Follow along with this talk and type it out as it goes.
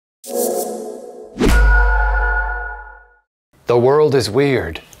The world is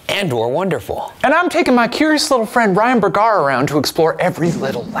weird. And/or wonderful. And I'm taking my curious little friend Ryan Bergara around to explore every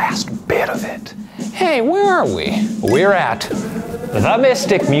little last bit of it. Hey, where are we? We're at the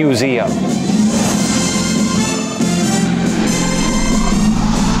Mystic Museum.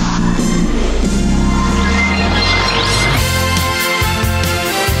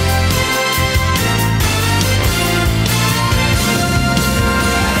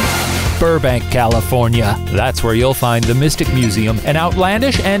 Burbank, California. That's where you'll find the Mystic Museum, an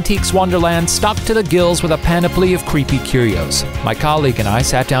outlandish antiques wonderland stocked to the gills with a panoply of creepy curios. My colleague and I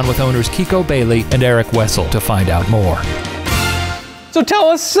sat down with owners Kiko Bailey and Erick Wessel to find out more. So tell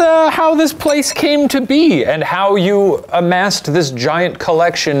us how this place came to be and how you amassed this giant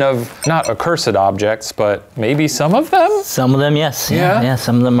collection of not accursed objects, but maybe some of them? Some of them, yes. Yeah,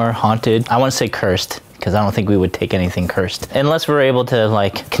 some of them are haunted. I want to say cursed, because I don't think we would take anything cursed. Unless we're able to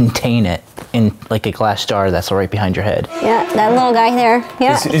like contain it in like a glass jar that's right behind your head. Yeah, that little guy there.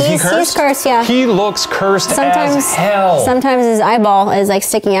 Yeah, is he cursed? He's cursed, yeah. He looks cursed as hell. Sometimes his eyeball is like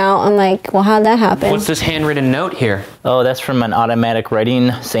sticking out. I'm like, well, how'd that happen? What's this handwritten note here? Oh, that's from an automatic writing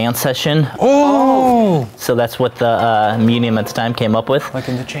séance session. Oh! So that's what the medium at the time came up with. Like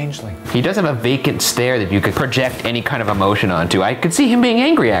in The Changeling. He does have a vacant stare that you could project any kind of emotion onto. I could see him being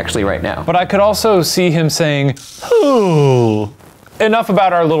angry actually right now. But I could also see him saying, "Ooh." Enough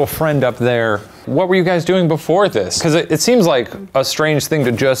about our little friend up there. What were you guys doing before this? Because it seems like a strange thing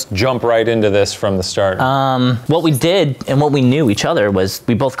to just jump right into this from the start. What we did and what we knew each other was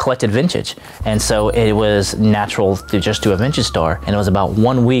we both collected vintage. And so it was natural to just do a vintage store. And it was about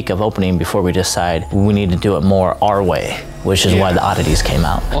 1 week of opening before we decided we need to do it more our way, which is why the oddities came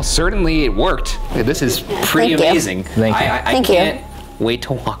out. Well, certainly it worked. This is pretty Thank you. amazing. Thank you. I can't wait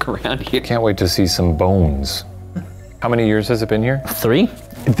to walk around here. Can't wait to see some bones. How many years has it been here? 3?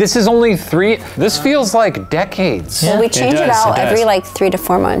 This is only 3? This feels like decades. Well, we change it out every like 3 to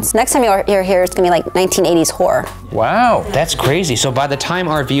 4 months. Next time you're here, it's gonna be like 1980s horror. Wow. That's crazy. So by the time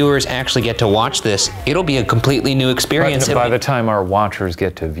our viewers actually get to watch this, it'll be a completely new experience. By the time our watchers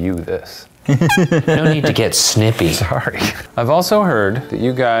get to view this. No need to get snippy. Sorry. I've also heard that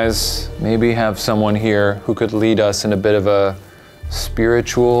you guys maybe have someone here who could lead us in a bit of a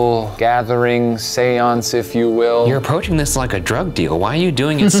spiritual gathering, seance, if you will. You're approaching this like a drug deal. Why are you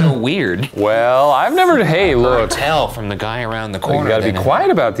doing it so weird? Well, I've never, hey, look. Tell from the guy around the corner. You gotta be quiet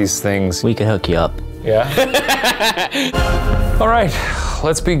about these things. We could hook you up. Yeah? All right,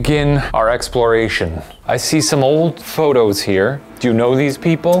 let's begin our exploration. I see some old photos here. Do you know these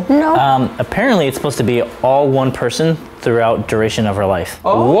people? No. Apparently it's supposed to be all one person throughout duration of her life.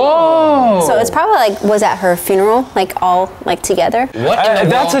 Oh. Whoa! So it's probably like, was at her funeral, like all like together? What in the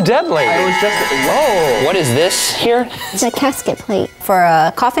that's wall? a dead lady. I was just, whoa. What is this here? It's a casket plate for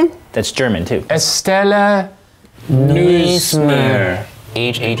a coffin. That's German too. Estella Neusmer.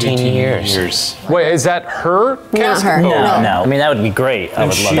 Age 18 years. Wait, is that her? Not her. No. No. I mean, that would be great. I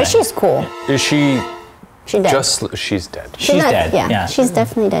would love But that. she's cool. Is she She's dead. she's dead? She's not, dead. Yeah, she's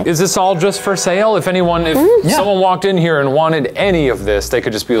definitely dead. Is this all just for sale? If someone walked in here and wanted any of this, they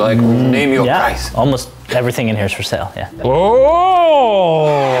could just be like, name your price. Almost everything in here is for sale, yeah. Oh!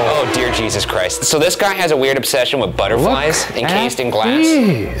 Oh, dear Jesus Christ. So this guy has a weird obsession with butterflies encased in glass?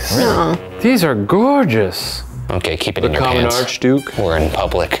 These. No. These are gorgeous. Okay, keep it in your Common pants. Archduke. We're in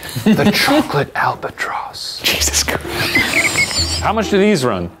public. The chocolate albatross. Jesus Christ. How much do these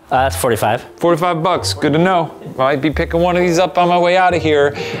run? That's 45. 45 bucks, good to know. Might be picking one of these up on my way out of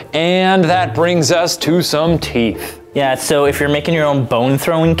here. And that brings us to some teeth. Yeah, so if you're making your own bone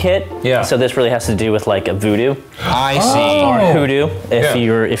throwing kit, so this really has to do with like a voodoo. I see. Or hoodoo,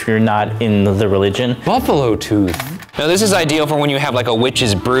 if you're not in the religion. Buffalo tooth. Now this is ideal for when you have like a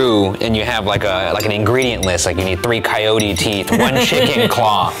witch's brew and you have like an ingredient list, like you need 3 coyote teeth, 1 chicken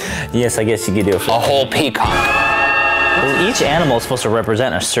claw, Yes, I guess you could do it for a whole peacock. Well, each animal is supposed to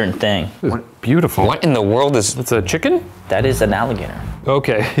represent a certain thing. Beautiful. What in the world is... It's a chicken? That is an alligator.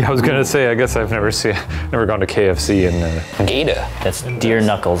 Okay, I was gonna say, I guess I've never gone to KFC and Gator. That's deer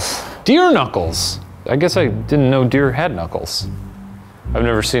knuckles. deer knuckles. I guess I didn't know deer had knuckles. I've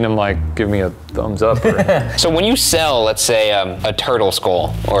never seen them like give me a thumbs up. Or... So when you sell, let's say, a turtle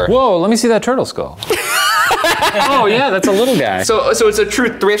skull, or... Whoa, let me see that turtle skull. Oh yeah, that's a little guy. So it's a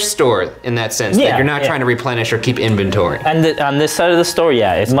true thrift store in that sense, that you're not trying to replenish or keep inventory. And on this side of the store,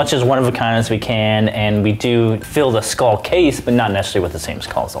 as much as one of a kind as we can, and we do fill the skull case, but not necessarily with the same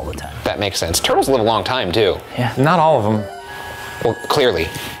skulls all the time. That makes sense. Turtles live a long time too. Yeah. Not all of them. Well, clearly.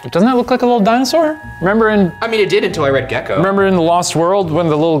 Doesn't that look like a little dinosaur? Remember in... I mean, it did until I read Gecko. Remember in The Lost World when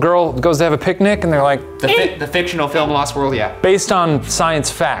the little girl goes to have a picnic and they're like... The fictional film Lost World, yeah. Based on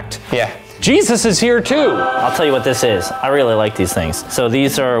science fact. Yeah. Jesus is here too. I'll tell you what this is. I really like these things. So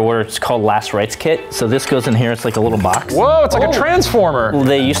these are what it's called last rites kit. So this goes in here, it's like a little box. Whoa, it's like a transformer.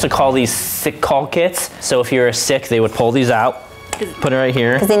 They used to call these sick call kits. So if you were sick, they would pull these out, put it right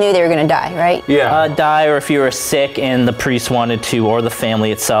here. Because they knew they were gonna die, right? Yeah. Die, or if you were sick and the priest wanted to, or the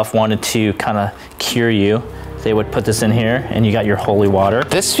family itself wanted to kind of cure you, they would put this in here and you got your holy water.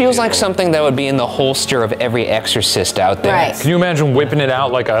 This feels like something that would be in the holster of every exorcist out there. Right. Can you imagine whipping it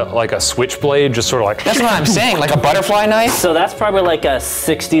out like a switchblade, just sort of like? That's what I'm saying, like a butterfly knife? So that's probably like a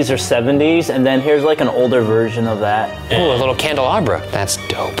 60s or 70s, and then here's like an older version of that. Ooh, a little candelabra. That's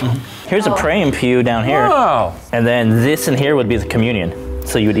dope. Here's a praying pew down here. Wow. And then this in here would be the communion.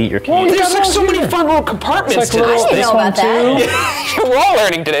 So you would eat your communion. There's like so many fun little compartments to I this. didn't know about that. We're all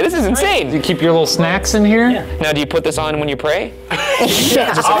learning today. This is insane. Do you keep your little snacks in here? Yeah. Now, do you put this on when you pray?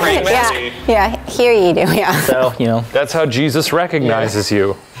 Yeah. Just a praying mask? Yeah, here you do, yeah. So, you know. That's how Jesus recognizes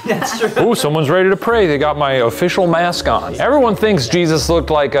you. That's true. Ooh, someone's ready to pray. They got my official mask on. Everyone thinks Jesus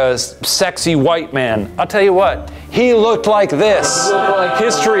looked like a sexy white man. I'll tell you what, he looked like this.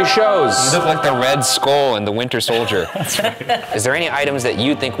 History shows. You look like the Red Skull in the Winter Soldier. That's right. Is there any items that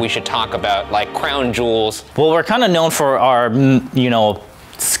you think we should talk about, like crown jewels? Well, we're kind of known for our, you know,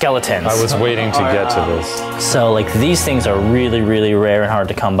 skeletons. I was waiting to get to this. So, like, these things are really, really rare and hard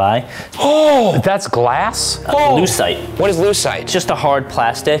to come by. Oh, that's glass? Lucite. What is lucite? Just a hard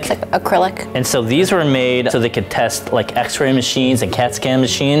plastic. Acrylic. And so these were made so they could test like x-ray machines and CAT scan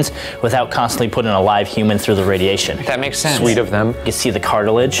machines without constantly putting a live human through the radiation. That makes sense. Sweet of them. You can see the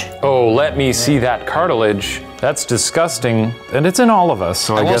cartilage. Oh, let me see that cartilage. That's disgusting, and it's in all of us,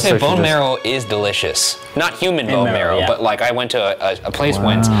 so I will guess say I should bone just... marrow is delicious. Not human bone marrow, yeah. but like I went to a place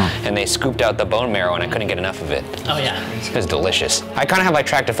once and they scooped out the bone marrow and I couldn't get enough of it. Oh yeah. It was delicious. I kind of have like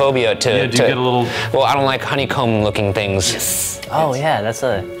tractophobia to... Yeah, do you get a little... Well, I don't like honeycomb looking things. Yes. Oh yeah, that's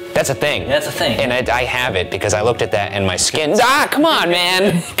a thing. That's a thing. And I have it because I looked at that and my skin... Ah, come on,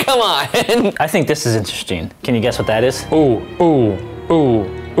 man. Come on. I think this is interesting. Can you guess what that is? Ooh, ooh,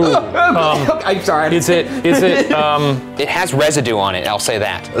 ooh. Ooh. I'm sorry. Is it, It has residue on it, I'll say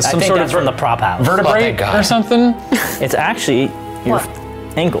that. I some think sort that's of from the prop house. vertebrae thank God. or something? It's actually your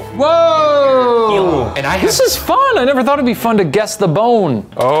ankle. Whoa! And I have... This is fun. I never thought it'd be fun to guess the bone.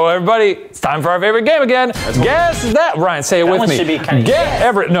 Oh, everybody, it's time for our favorite game again. Guess that. Ryan, say it That with one me. should be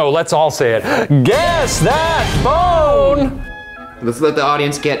kinda No, let's all say it. Guess that bone. Let's let the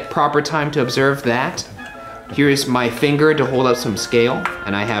audience get proper time to observe that. Here's my finger to hold up some scale,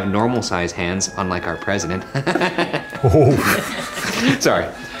 and I have normal size hands, unlike our president. Sorry.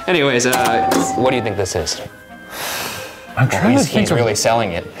 Anyways, What do you think this is? I'm trying to think He's really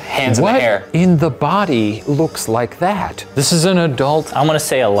selling it. Hands in the what hair. in the body looks like that. This is an adult, I'm gonna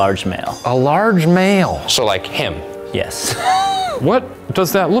say a large male. a large male. So like him. Yes. What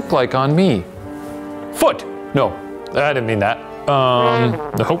does that look like on me? Foot. No, I didn't mean that.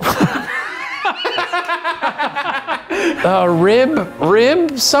 Nope.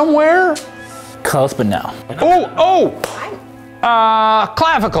 Rib somewhere? Close, but no.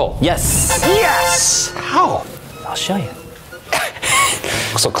 Clavicle. Yes. Yes. How? I'll show you.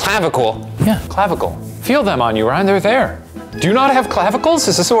 So clavicle. Yeah, clavicle. Feel them on you, Ryan. They're there. Do you not have clavicles?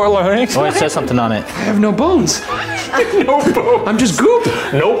 Is this what we're learning? Oh, it says something on it. I have no bones. No bones. I'm just goop.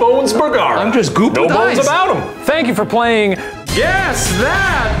 No bones, Bergara. I'm just goop No with bones eyes. about them. Thank you for playing Guess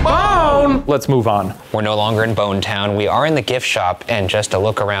That Bone. Let's move on. We're no longer in Bone Town. We are in the gift shop, and just a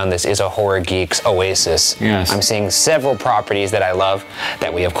look around, this is a horror geek's oasis. Yes. I'm seeing several properties that I love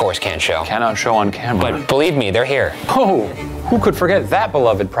that we of course can't show. Cannot show on camera. But believe me, they're here. Oh, who could forget that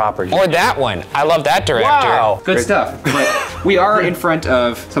beloved property? Or that one. I love that director. Wow. Good stuff. But we are in front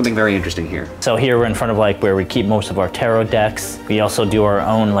of something very interesting here. So here we're in front of like where we keep most of our tarot decks. We also do our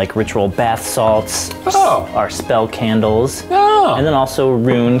own like ritual bath salts, our spell candles, and then also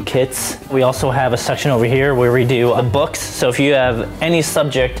rune kits. We also have a section over here where we do books. So if you have any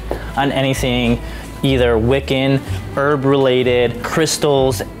subject on anything, either Wiccan, herb related,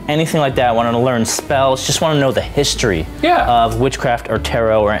 crystals, anything like that, want to learn spells, just want to know the history of witchcraft or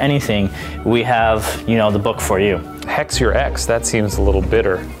tarot or anything, we have, you know, the book for you. Hex your ex, that seems a little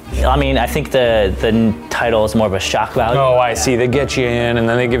bitter. I mean, I think the title is more of a shock value. Oh, I see. They get you in and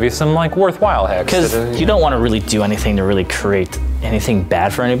then they give you some like worthwhile hex. Because you don't want to really do anything to really create anything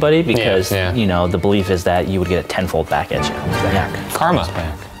bad for anybody because, you know, the belief is that you would get it tenfold back at you. Karma.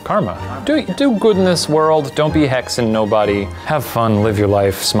 Karma. Do good in this world. Don't be hexing nobody. Have fun, live your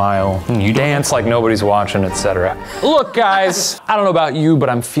life, smile. You dance like nobody's watching, etc. Look, guys, I don't know about you, but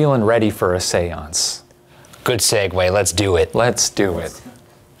I'm feeling ready for a seance. Good segue. Let's do it. Let's do it.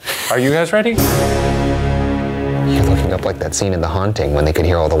 Are you guys ready? You're looking lighting up like that scene in The Haunting when they could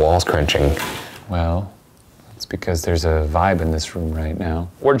hear all the walls crunching. Well, it's because there's a vibe in this room right now.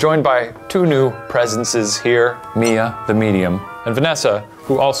 We're joined by two new presences here, Mia, the medium, and Vanessa,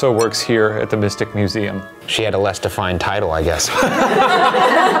 who also works here at the Mystic Museum. She had a less defined title, I guess.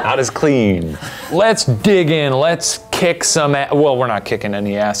 Not as clean. Let's dig in, let's kick some ass. Well, we're not kicking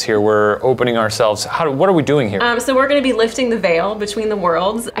any ass here, we're opening ourselves. What are we doing here? So we're gonna be lifting the veil between the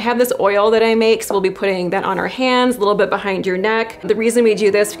worlds. I have this oil that I make, so we'll be putting that on our hands, a little bit behind your neck. The reason we do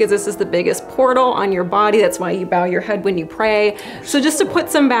this is because this is the biggest portal on your body. That's why you bow your head when you pray. So just to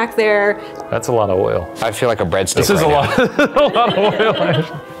put some back there. That's a lot of oil. I feel like a breadstick. This is right a lot of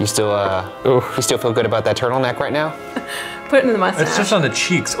oil. You still feel good about that turtleneck right now? Put it in the mustache. It's just on the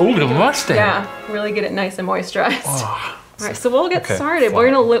cheeks. Oh, the mustache. Yeah, really get it nice and moisturized. Oh. All right, so we'll get started. We're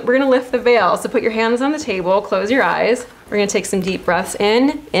gonna lift the veil. So put your hands on the table, close your eyes. We're gonna take some deep breaths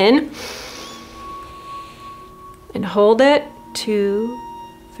in, and hold it. 2,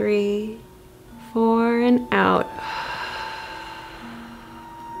 3, 4, and out.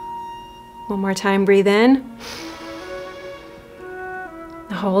 One more time, breathe in.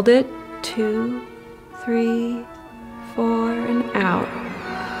 Hold it. 2, 3, 4, and out.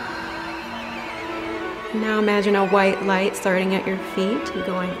 Now imagine a white light starting at your feet,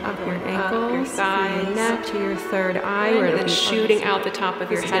 going up your ankles, your thighs, your neck to your third eye, where it'll be shooting out the top of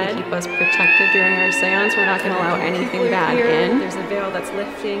your head. Keep us protected during our seance. We're not going to allow anything bad in. There's a veil that's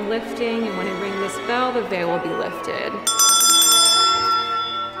lifting, and when I ring this bell, the veil will be lifted.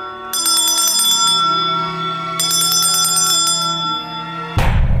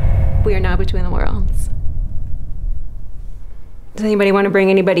 We are now between the worlds. Does anybody want to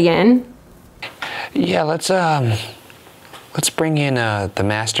bring anybody in? Yeah, let's bring in the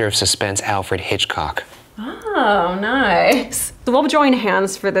master of suspense, Alfred Hitchcock. Oh, nice. So we'll join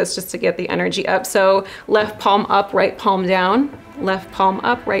hands for this just to get the energy up. So left palm up, right palm down. Left palm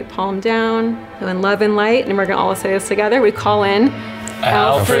up, right palm down. And then love and light, and we're gonna all say this together. We call in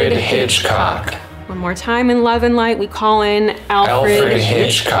Alfred Hitchcock. One more time in love and light, we call in Alfred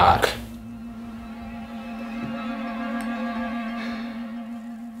Hitchcock.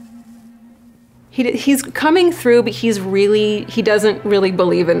 He's coming through, but he doesn't really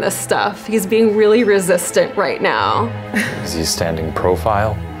believe in this stuff. He's being really resistant right now. Is he standing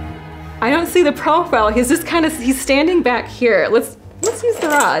profile? I don't see the profile. He's just he's standing back here. Let's use the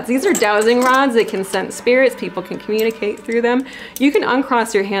rods. These are dowsing rods. They can sense spirits. People can communicate through them. You can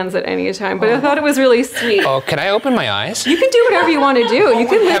uncross your hands at any time, but I thought it was really sweet. Oh, can I open my eyes? You can do whatever you want to do. You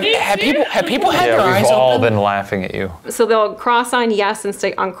can have people had their eyes open? We've all been laughing at you. So they'll cross on yes and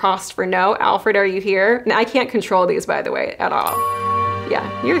stay uncrossed for no. Alfred, are you here? And I can't control these, by the way, at all.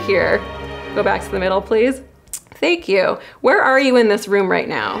 Yeah, you're here. Go back to the middle, please. Thank you. Where are you in this room right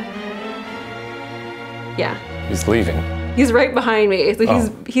now? Yeah. He's leaving. He's right behind me.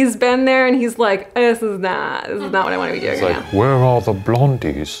 So he's been there and he's like, this is not what I want to be doing right now. Where are all the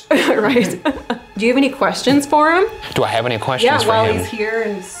blondies? Right. Do you have any questions for him? Do I have any questions for him? Yeah, while he's here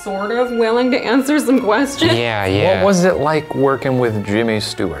and sort of willing to answer some questions. Yeah. What was it like working with Jimmy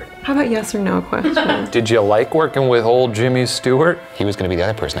Stewart? How about yes or no questions? Did you like working with old Jimmy Stewart? He was going to be the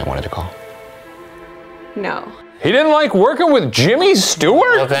other person I wanted to call. No. He didn't like working with Jimmy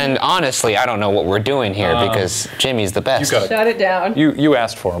Stewart? Well then, honestly, I don't know what we're doing here because Jimmy's the best. Shut it down. You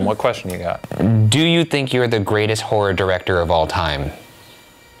asked for him. What question you got? Do you think you're the greatest horror director of all time?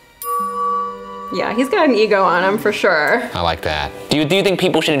 Yeah, he's got an ego on him for sure. I like that. Do you think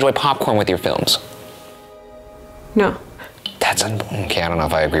people should enjoy popcorn with your films? No. That's okay. I don't know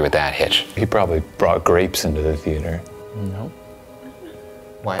if I agree with that, Hitch. He probably brought grapes into the theater. No.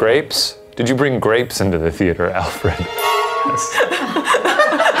 What? Grapes? Did you bring grapes into the theater, Alfred?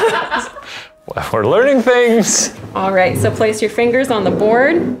 Well, we're learning things. All right, so place your fingers on the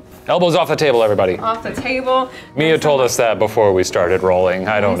board. Elbows off the table, everybody. Off the table. Mia told us that before we started rolling.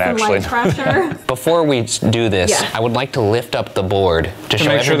 I don't actually know. Pressure. Before we do this, I would like to lift up the board to show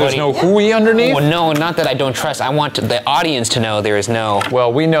make sure everybody. there's no hooey underneath? Well, no, not that I don't trust. I want the audience to know there is no.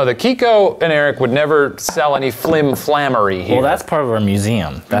 Well, we know that Kiko and Erick would never sell any flim-flammery here. Well, that's part of our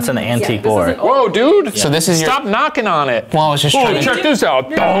museum. That's an antique board. Whoa, dude! So this is Stop knocking on it. Well, I was just trying to check this out.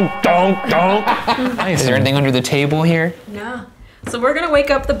 Donk, donk, donk. Nice. Is there anything under the table here? No. So we're gonna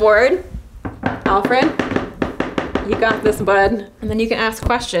wake up the board. Alfred, you got this, bud. And then you can ask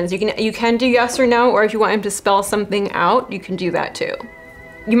questions. You can do yes or no, or if you want him to spell something out, you can do that too.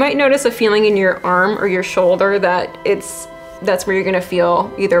 You might notice a feeling in your arm or your shoulder that that's where you're gonna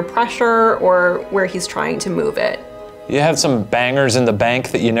feel either pressure or where he's trying to move it. You have some bangers in the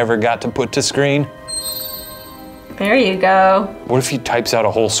bank that you never got to put to screen? There you go. What if he types out a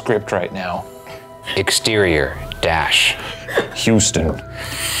whole script right now? Exterior, dash Houston.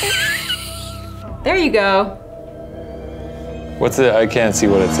 There you go. What's it? I can't see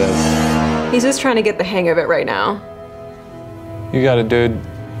what it says. He's just trying to get the hang of it right now. You got it, dude.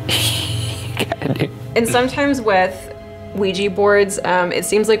 And sometimes with Ouija boards, it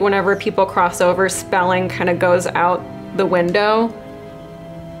seems like whenever people cross over, spelling kind of goes out the window.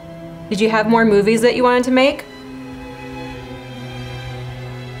 Did you have more movies that you wanted to make?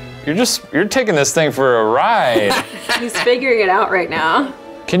 You're taking this thing for a ride. He's figuring it out right now.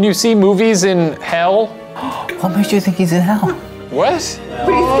 Can you see movies in hell? What makes you think he's in hell? What?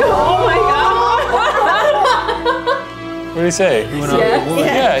 Oh my god! What did he say?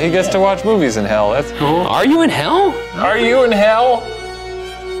 Yeah, he gets to watch movies in hell. That's cool. Are you in hell? Are you in hell?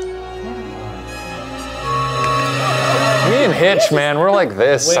 Me and Hitch, man, we're like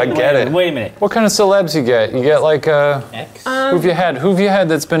this. I get it. Wait a minute. What kind of celebs you get? You get like X? who've you had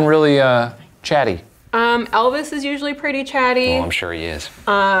that's been really chatty? Elvis is usually pretty chatty. Oh, I'm sure he is.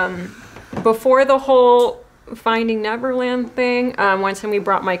 Before the whole Finding Neverland thing, one time we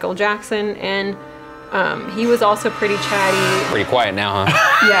brought Michael Jackson in. He was also pretty chatty. Pretty quiet now,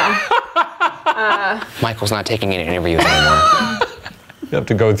 huh? Yeah. Michael's not taking any interviews anymore. You have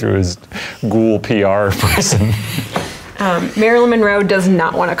to go through his ghoul PR person. Marilyn Monroe does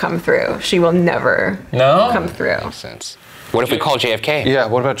not want to come through. She will never come through. Makes sense. What if we call JFK? Yeah,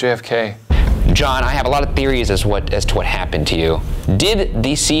 what about JFK? John, I have a lot of theories as to what happened to you. Did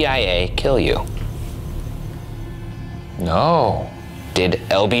the CIA kill you? No. Did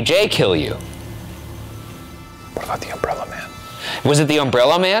LBJ kill you? What about the Umbrella Man? Was it the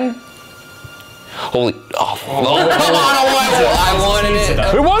Umbrella Man? Holy, oh, come on, I wanted it.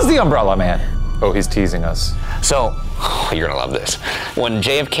 Who was the Umbrella Man? Oh, he's teasing us. So, you're gonna love this. When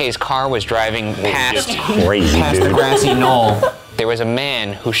JFK's car was driving past the grassy knoll, there was a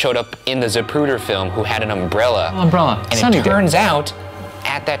man who showed up in the Zapruder film who had an umbrella. Umbrella. And it turns out,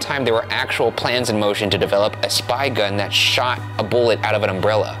 at that time, there were actual plans in motion to develop a spy gun that shot a bullet out of an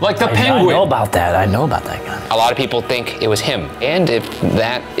umbrella. Like the I Penguin. know about that. I know about that gun. A lot of people think it was him. And if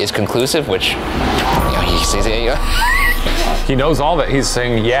that is conclusive, which, you know, He knows all that. He's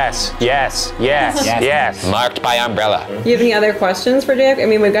saying yes, yes, yes, yes. marked by umbrella. You have any other questions for JFK? I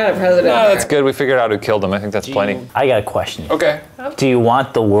mean, we've got a president. No, that's good. We figured out who killed him. I think that's plenty. I got a question. Okay. Do you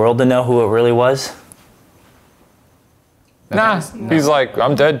want the world to know who it really was? Nah. He's like,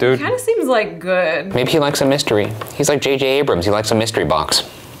 I'm dead, dude. Kind of seems like good. Maybe he likes a mystery. He's like J.J. Abrams. He likes a mystery box.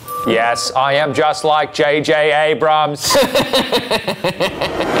 Yes, I am just like J.J. Abrams. Well,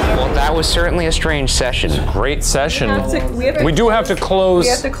 that was certainly a strange session. Great session. We do have to close. We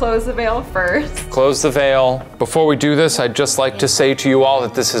have to close the veil first. Close the veil. Before we do this, I'd just like to say to you all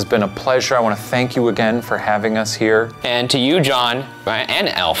that this has been a pleasure. I want to thank you again for having us here. And to you, John, and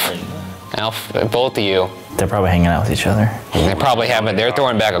Elf. Elf, both of you. They're probably hanging out with each other. They probably haven't. They're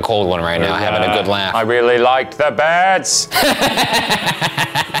throwing back a cold one right now, having a good laugh. I really liked the bats.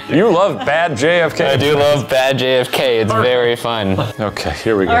 You love bad JFK. I do love bad JFK. It's very fun. Okay,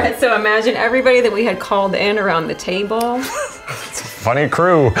 here we go. All right, so imagine everybody that we had called in around the table. Funny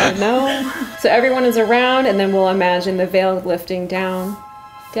crew. No. So everyone is around, and then we'll imagine the veil lifting down,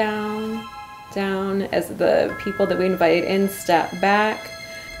 down, down as the people that we invited in step back.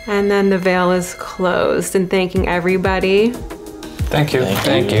 And then the veil is closed, and thanking everybody. Thank you.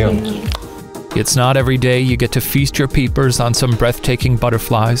 Thank you. It's not every day you get to feast your peepers on some breathtaking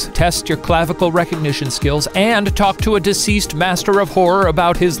butterflies, test your clavicle recognition skills, and talk to a deceased master of horror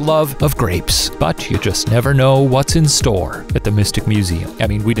about his love of grapes. But you just never know what's in store at the Mystic Museum. I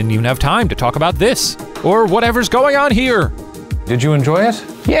mean, we didn't even have time to talk about this, or whatever's going on here. Did you enjoy it?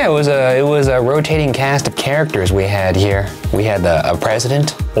 Yeah, it was a rotating cast of characters we had here. We had a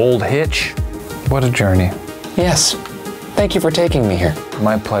president. Old Hitch. What a journey. Yes. Thank you for taking me here.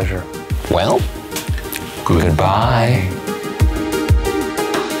 My pleasure. Well, goodbye.